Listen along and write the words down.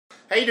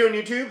How you doing,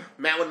 YouTube?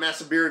 Matt with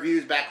Massive Beer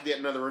Reviews, back with yet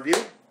another review.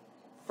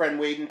 Friend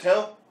Wade in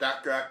tow.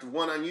 Dr. Active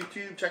 1 on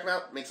YouTube. Check him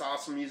out. Makes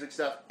awesome music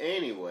stuff.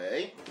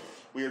 Anyway,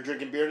 we are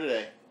drinking beer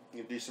today. We're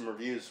going to do some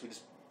reviews. We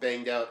just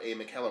banged out a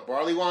Mikkeller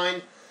barley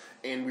wine,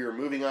 and we are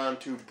moving on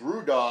to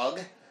Brew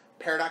Dog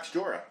Paradox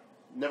Jura.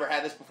 Never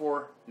had this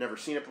before. Never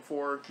seen it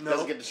before. Nope.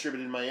 Doesn't get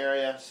distributed in my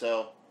area,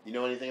 so you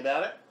know anything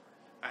about it?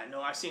 I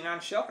know I've seen it on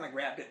the shelf and I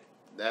grabbed it.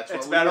 That's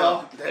about what we know.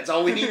 all. That's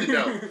all we need to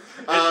know.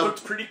 It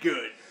looks pretty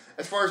good.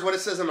 As far as what it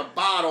says on the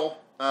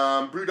bottle,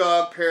 Brew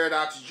Dog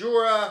Paradox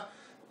Jura,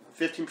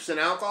 15%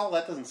 alcohol.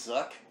 That doesn't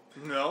suck.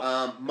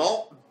 No.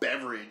 Malt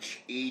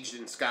beverage aged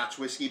in Scotch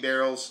whiskey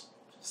barrels.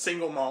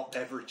 Single malt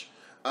beverage.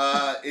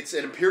 It's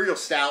an Imperial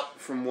Stout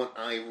from what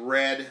I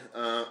read.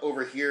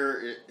 Over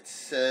here it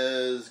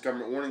says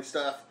government warning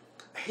stuff.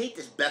 I hate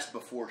this best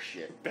before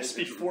shit. Best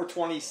before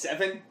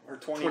 27 or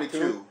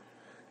 22?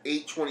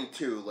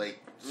 8/22, like,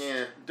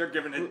 yeah. They're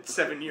giving it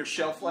 7-year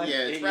shelf life.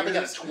 Yeah, it's probably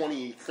got a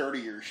 20,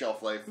 30-year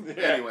shelf life. Yeah.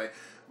 Anyway,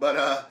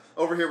 but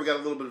over here we got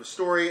a little bit of a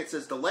story. It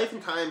says, the life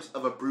and times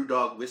of a Brew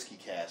Dog whiskey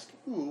cask.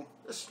 Ooh,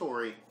 a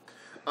story.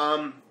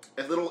 A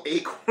little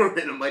acorn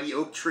in a mighty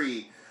oak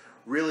tree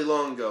really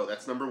long ago.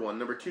 That's number 1.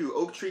 Number 2,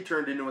 oak tree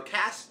turned into a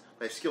cask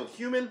by a skilled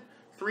human.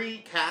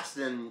 3, cast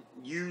and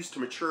used to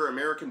mature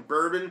American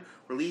bourbon,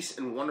 release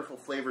in wonderful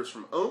flavors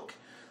from oak.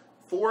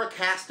 4,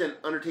 cast and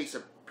undertakes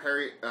a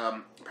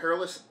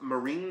perilous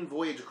marine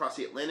voyage across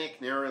the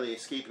Atlantic, narrowly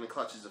escaping the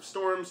clutches of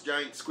storms,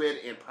 giant squid,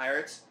 and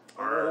pirates.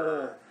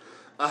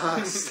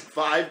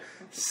 5,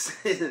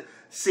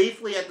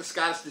 safely at the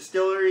Scottish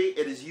distillery.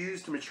 It is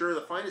used to mature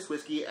the finest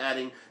whiskey,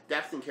 adding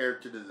depth and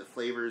character to the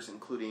flavors,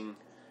 including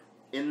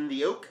in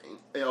the oak.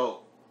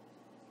 What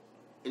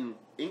even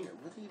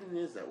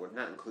is that word?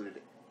 Not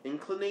included.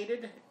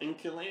 Inclinated?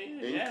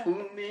 Yeah.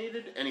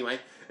 Anyway,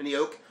 in the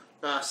oak.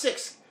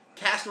 6,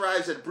 cast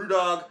arrives at Brew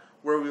Dog,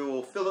 where we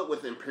will fill it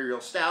with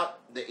Imperial Stout.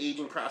 The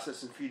aging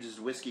process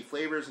infuses whiskey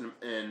flavors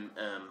and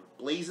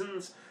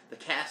blazons the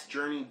cask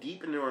journey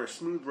deep into our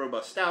smooth,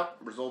 robust stout,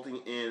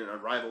 resulting in an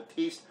unrivaled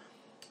taste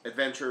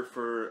adventure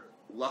for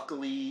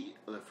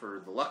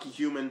the lucky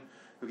human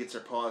who gets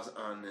their paws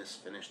on this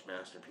finished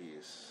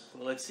masterpiece.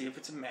 Well, let's see if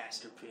it's a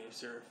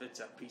masterpiece or if it's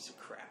a piece of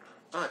crap.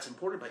 Ah, it's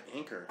imported by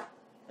Anchor.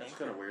 That's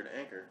kind of weird.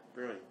 Anchor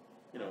Brewing.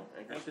 You know,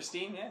 Anchor.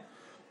 Steam, yeah.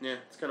 Yeah,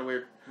 it's kind of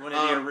weird. One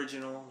of the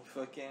original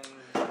fucking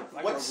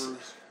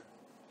microbrews.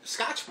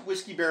 Scotch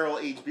whiskey barrel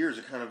aged beers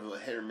are kind of a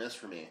hit or miss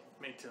for me.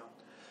 Me too.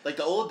 Like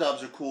the old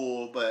Dubs are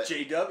cool, but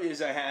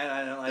JWs I had,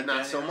 I don't like.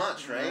 Not so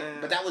much, right?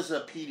 Yeah. But that was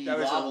a PD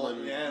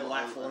Laughlin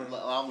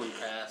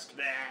cask.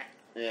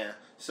 Yeah.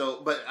 So,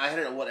 but I had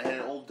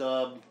an old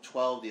Dub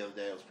 12 the other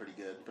day. It was pretty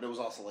good, but it was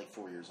also like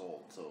 4 years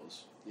old, so it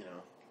was, you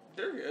know.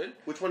 They're good.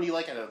 Which one do you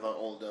like out of the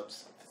old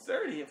Dubs?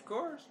 30, of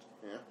course.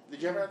 Yeah.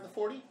 Did you ever have the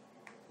 40?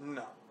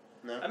 No.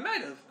 No. I might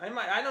have. I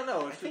don't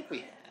know. I think we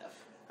have.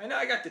 I know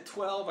I got the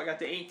 12, I got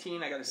the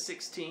 18, I got a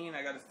 16,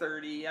 I got a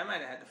 30. I might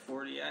have had the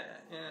 40.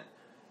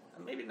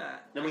 Maybe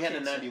not. Then we had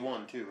the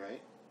 91 too,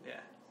 right? Yeah,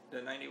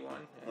 the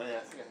 91. Yeah. Oh,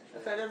 yeah.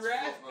 If I ever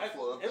had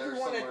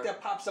everyone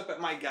that pops up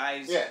at my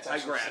guys, I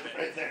grab it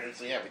right there.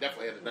 So yeah, we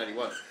definitely had the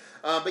 91.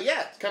 But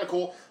yeah, it's kind of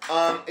cool.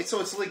 It's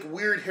like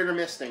weird hit or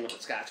miss thing with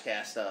the Scotch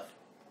cast stuff.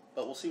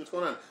 But we'll see what's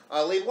going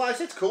on. Label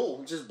wise, it's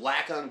cool. It's just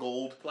black on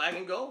gold. Black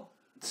and gold.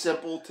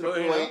 Simple to the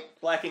point. You know,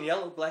 black and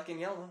yellow. Black and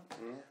yellow.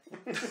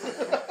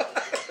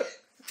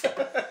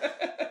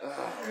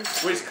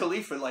 Wiz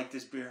Khalifa liked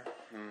this beer.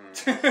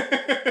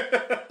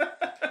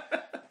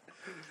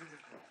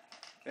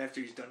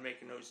 After he's done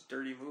making those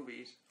dirty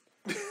movies.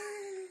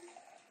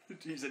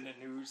 He's in the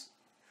news.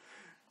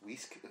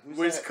 Wiz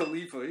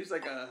Khalifa. He's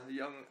like a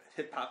young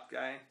hip-hop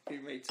guy. He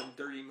made some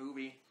dirty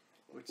movie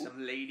with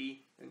some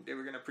lady, and they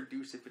were going to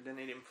produce it, but then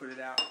they didn't put it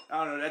out.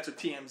 I don't know, that's what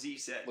TMZ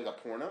said. Like a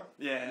porno?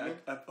 Yeah,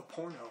 a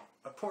porno.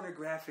 A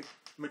pornographic,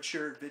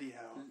 mature video.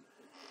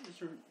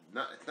 It's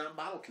not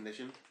bottle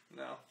conditioned.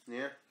 No.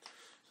 Yeah.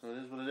 So it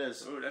is what it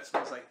is. Ooh, that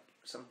smells like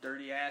some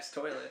dirty-ass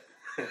toilet.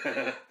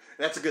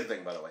 That's a good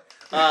thing, by the way.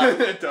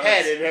 It does.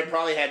 It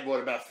probably had,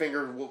 about a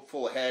finger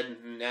full of head,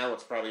 and now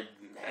it's probably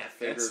half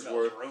finger's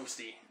worth.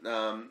 Roasty.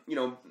 You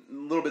know, a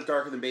little bit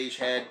darker than beige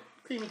head,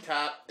 creamy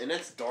top, and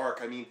that's dark.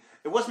 I mean,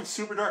 it wasn't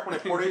super dark when I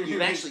poured it. You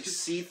can actually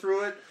see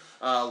through it.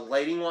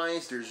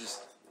 Lighting-wise, there's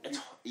just...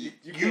 You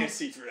can't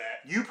see through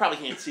that. You probably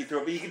can't see through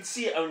it, but you can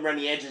see it around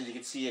the edges. You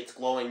can see it's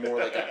glowing more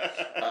like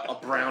a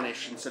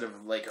brownish instead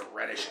of like a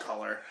reddish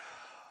color.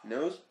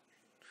 Nose?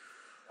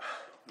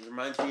 It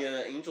reminds me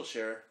of Angel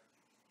Share.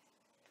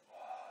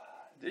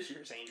 This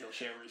year's Angel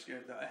Share is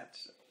good, though, I have to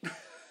say.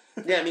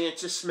 Yeah, I mean, it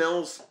just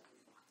smells...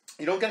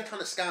 You don't get a ton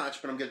of Scotch,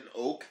 but I'm getting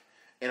oak,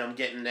 and I'm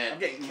getting that... I'm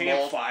getting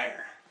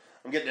campfire.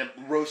 I'm getting that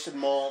roasted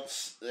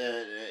malts,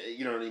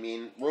 you know what I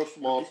mean?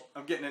 Roasted malts.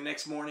 I'm getting the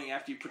next morning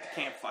after you put the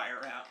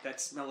campfire out. That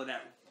smell of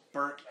that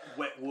burnt,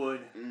 wet wood.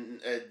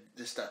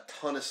 Just a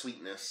ton of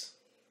sweetness.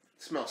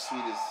 It smells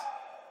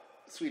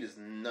sweet as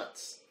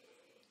nuts.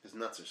 Because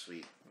nuts are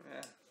sweet.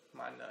 Yeah.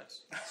 My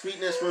nuts.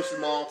 Sweetness, roasted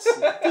malts.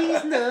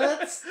 These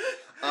nuts.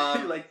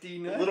 You like D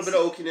nuts? A little bit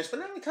of oakiness, but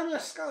not any kind of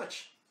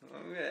Scotch.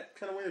 Yeah.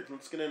 Kind of weird.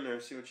 Let's get in there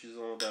and see what she's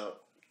all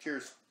about.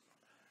 Cheers.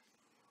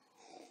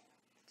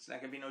 It's not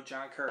going to be no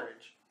John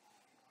Courage.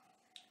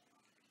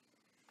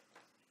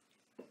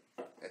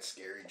 That's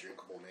scary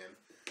drinkable,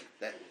 man.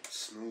 That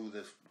smooth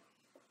as...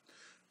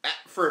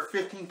 For a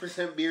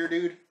 15% beer,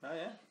 dude. Oh,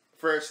 yeah?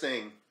 First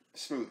thing,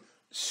 smooth.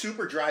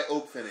 Super dry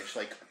oak finish,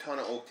 like a ton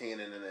of oak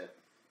tannin in it.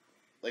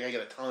 Like I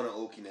get a ton of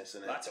oakiness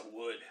in it. Lots of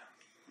wood.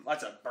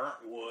 Lots of burnt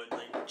wood,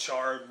 like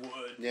charred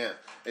wood. Yeah.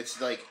 It's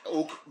like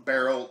oak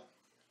barrel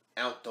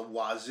out the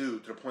wazoo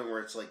to the point where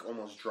it's like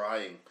almost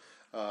drying.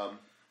 I'm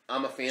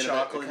a fan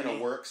of it. It kind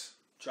of works.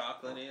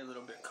 Chocolatey, a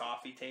little bit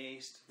coffee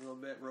taste, a little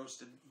bit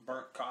roasted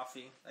burnt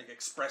coffee, like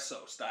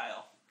espresso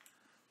style.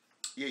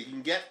 Yeah,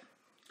 you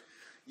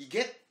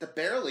get the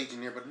barrel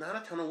aging here, but not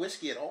a ton of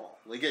whiskey at all.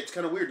 Like it's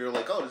kind of weird. They're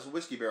like, oh, this is a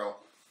whiskey barrel.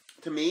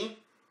 To me,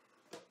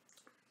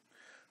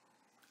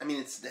 I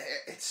mean, it's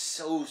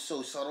so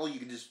subtle. You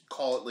could just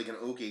call it like an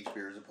oak aged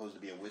beer as opposed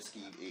to be a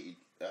whiskey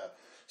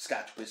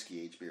Scotch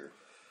whiskey aged beer.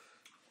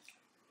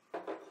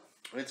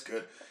 It's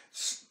good.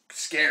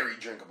 Scary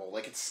drinkable.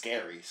 Like it's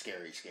scary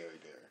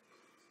beer.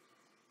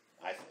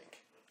 I think.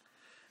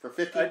 For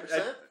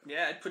 15%?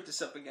 Yeah, I'd put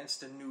this up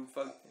against the new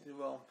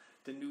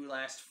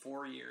last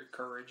 4-year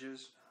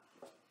Courages.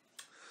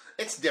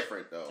 It's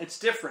different, though. It's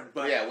different,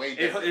 but yeah, way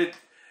different.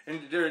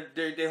 And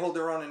they hold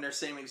their own in their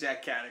same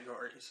exact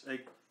categories.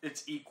 Like,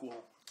 it's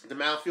equal. The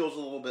mouth feels a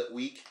little bit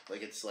weak.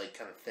 Like, it's, like,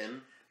 kind of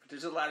thin. But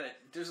there's a lot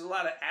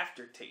of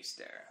aftertaste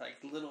there. Like,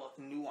 little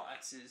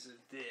nuances of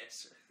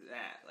this or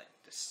that.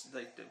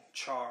 Like the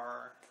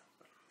char.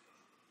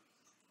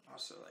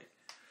 Also, like...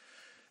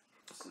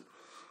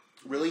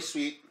 Really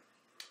sweet.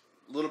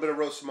 A little bit of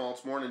roasted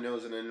malts, more in the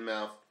nose and in the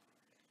mouth.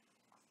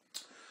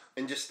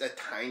 And just the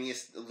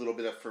tiniest little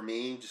bit of, for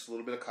me, just a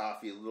little bit of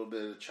coffee, a little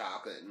bit of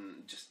chocolate,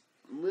 and just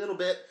a little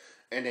bit.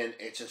 And then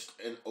it's just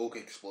an oak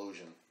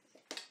explosion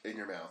in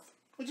your mouth,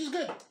 which is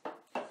good.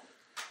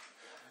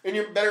 And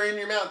you're better in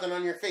your mouth than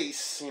on your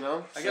face, you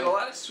know? I get a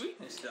lot of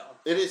sweetness, though.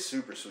 It is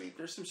super sweet.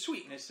 There's some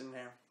sweetness in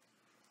there.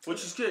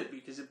 Which is good,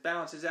 because it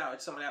balances out.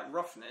 It's some of that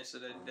roughness,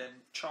 of that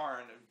char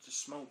and the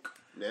smoke.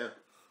 Yeah.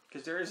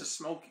 Because there is a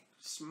smoke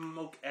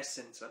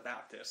essence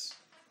about this.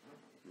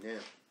 Yeah.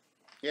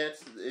 Yeah,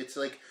 it's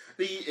like,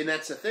 and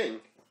that's the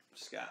thing.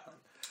 Scotland.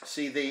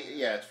 See,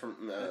 it's from...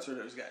 that's where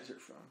those guys are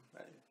from.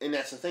 Right? And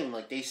that's the thing,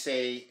 like, they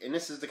say, and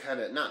this is the kind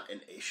of, not an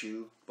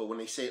issue, but when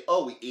they say,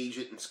 oh, we age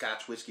it in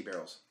Scotch whiskey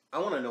barrels. I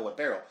want to know what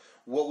barrel.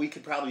 What we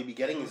could probably be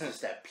getting is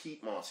just that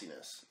peat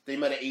mossiness. They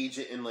might have aged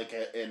it in, like,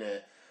 in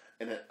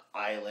an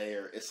Islay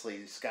or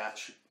Islay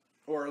Scotch.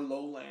 Or a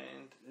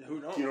lowland. Who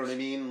knows? You know what I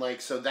mean?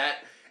 Like, so that...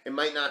 It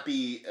might not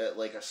be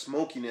like a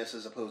smokiness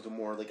as opposed to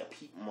more like a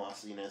peat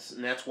mossiness,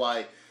 and that's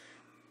why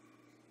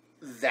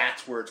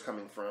that's where it's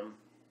coming from,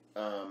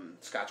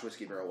 Scotch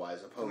whiskey barrel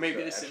wise. Opposed maybe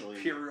to this actually...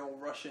 Imperial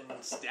Russian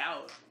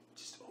Stout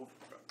just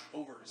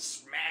over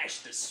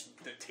smashed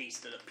the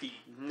taste of the peat.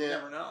 Yeah. You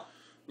never know.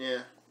 Yeah,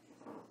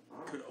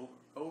 could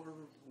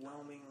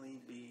overwhelmingly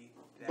be.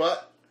 That.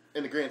 But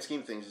in the grand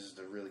scheme of things, this is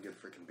a really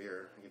good freaking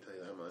beer. I can tell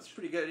you that much. It's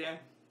pretty good, yeah.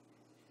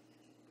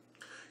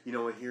 You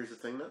know what? Here's the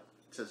thing, though.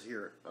 It says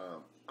here,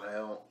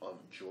 Isle of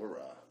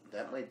Jura.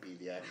 That might be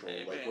the actual,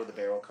 like, where the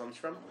barrel comes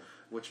from,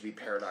 which would be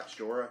Paradox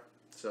Jura.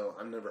 So,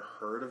 I've never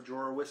heard of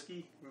Jura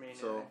Whiskey.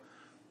 So,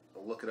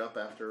 I'll look it up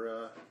after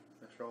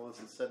all this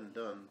is said and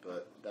done,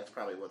 but that's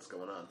probably what's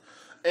going on.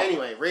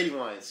 Anyway,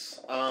 rating-wise,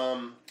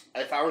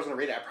 if I was going to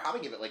rate it, I'd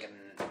probably give it like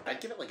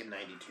a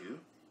 92.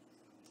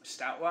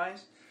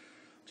 Stout-wise?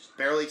 Just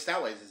barrel-aged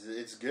stout-wise,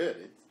 it's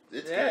good.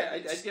 It's good. Yeah,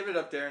 I'd give it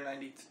up there,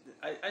 90.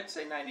 I'd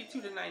say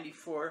 92 to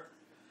 94.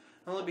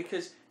 Only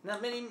because not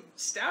many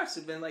stouts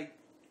have been like,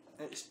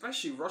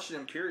 especially Russian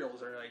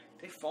Imperials are like,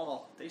 they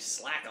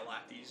slack a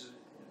lot these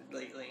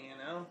lately, you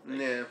know? Like,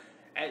 yeah.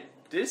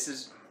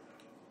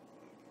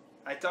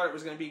 I thought it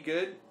was going to be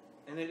good,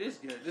 and it is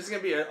good. This is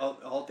going to be an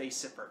all-day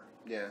sipper.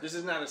 Yeah. This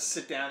is not a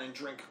sit-down and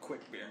drink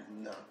quick beer.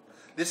 No.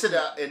 This is,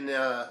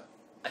 I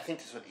think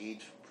this would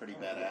age pretty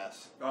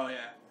badass. Oh,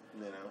 yeah.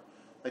 You know?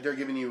 Like, they're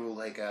giving you,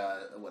 like,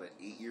 an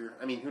 8-year...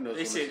 I mean, who knows?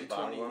 They say the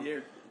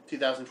 20-year.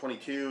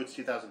 2022, it's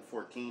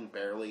 2014,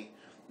 barely.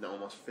 No,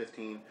 almost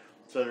 15.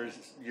 So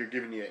you're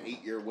giving you an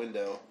 8-year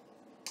window.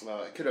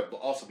 It could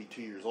also be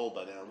 2 years old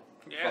by now.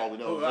 Yeah. For all we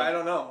know. I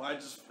don't know.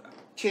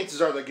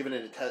 Chances are they're giving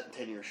it a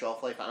 10-year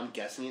shelf life. I'm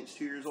guessing it's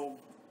 2 years old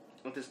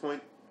at this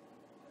point.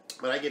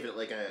 But I give it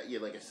like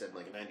I said,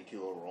 like a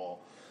 92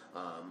 overall.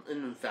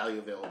 And the value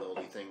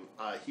availability thing.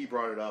 He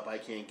brought it up. I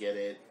can't get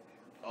it.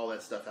 All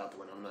that stuff out the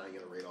window. I'm not going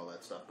to rate all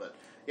that stuff. But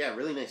yeah,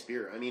 really nice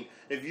beer. I mean,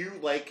 if you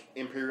like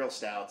Imperial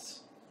Stouts...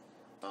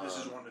 this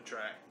is one to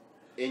try.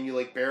 And you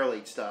like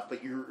barrel-aged stuff,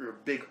 but you're a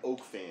big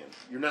oak fan.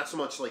 You're not so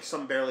much like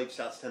some barrel-aged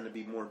stouts tend to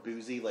be more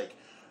boozy, like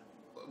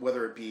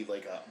whether it be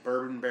like a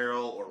bourbon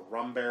barrel or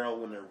rum barrel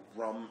when they're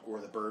rum or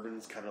the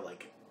bourbon's kind of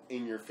like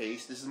in your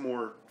face. This is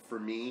more, for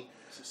me,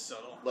 this is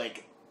subtle.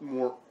 Like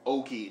more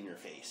oaky in your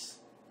face,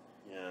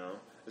 you know,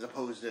 as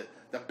opposed to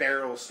the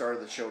barrel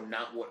started the show,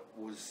 not what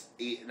was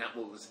in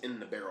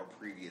the barrel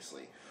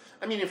previously.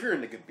 I mean, if you're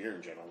into good beer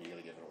in general, you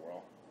gotta give it a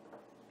whirl.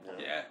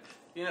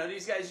 You know,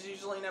 these guys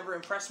usually never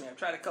impress me. I've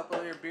tried a couple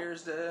of their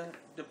beers, the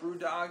Brew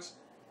Dogs.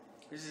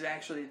 This is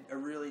actually a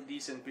really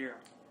decent beer.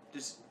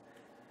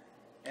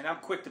 And I'm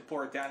quick to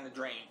pour it down the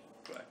drain.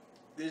 But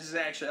this is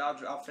actually,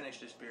 I'll finish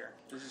this beer.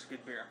 This is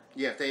good beer.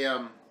 Yeah,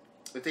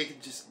 if they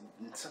could just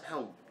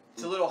somehow...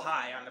 It's a little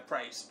high on the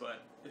price,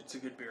 but it's a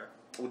good beer.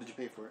 What did you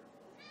pay for it?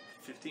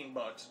 $15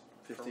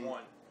 for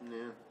one.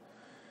 Yeah.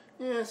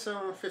 Yeah,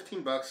 so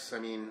 $15. I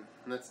mean,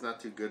 that's not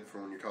too good for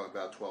when you're talking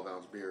about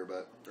 12-ounce beer,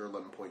 or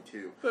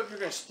 11.2. But if you're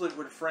gonna split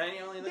with a friend,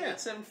 you only look at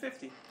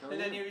 $7.50, and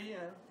then you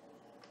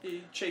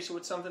chase it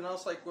with something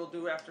else like we'll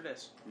do after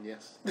this.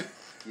 Yes.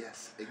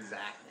 Yes,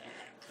 exactly.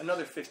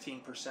 Another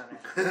 15%.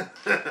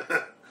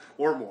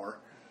 Or more.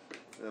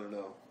 I don't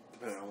know.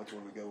 Depending on which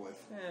one we go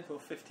with. Yeah, so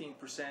 15%,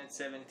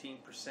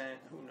 17%.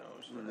 Who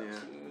knows? What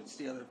else? It's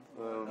the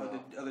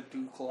other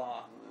Dew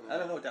Claw. I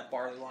don't know what that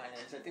barley wine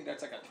is. I think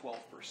that's like a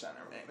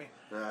 12%er maybe.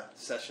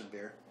 Session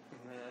beer.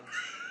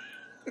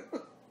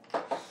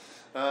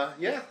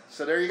 Yeah.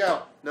 So there you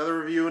go. Another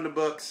review in the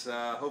books.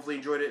 Hopefully you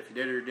enjoyed it. If you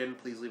did or didn't,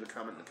 please leave a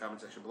comment in the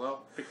comment section below.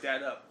 Pick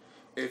that up.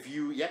 If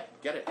you, get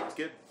it. It's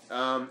good.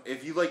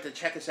 If you'd like to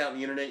check us out on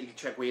the internet, you can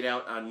check Wade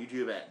out on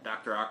YouTube at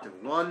Dr.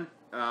 Octave1.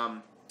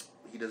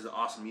 He does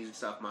awesome music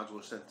stuff,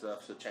 modular synth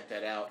stuff, so check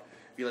that out.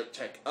 If you'd like to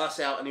check us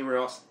out anywhere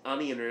else on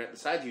the internet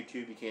besides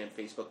YouTube, you can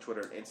Facebook, Twitter,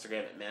 and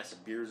Instagram at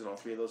Massive Beers in all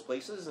three of those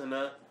places. And,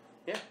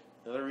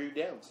 another review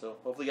down. So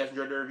hopefully you guys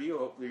enjoyed the review.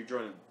 Hopefully you're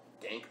enjoying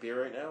a dank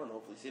beer right now, and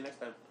hopefully see you next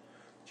time.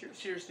 Cheers.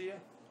 Cheers to you.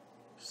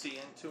 See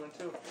you in 2 and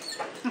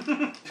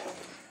 2.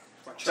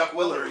 Chuck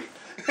Willery.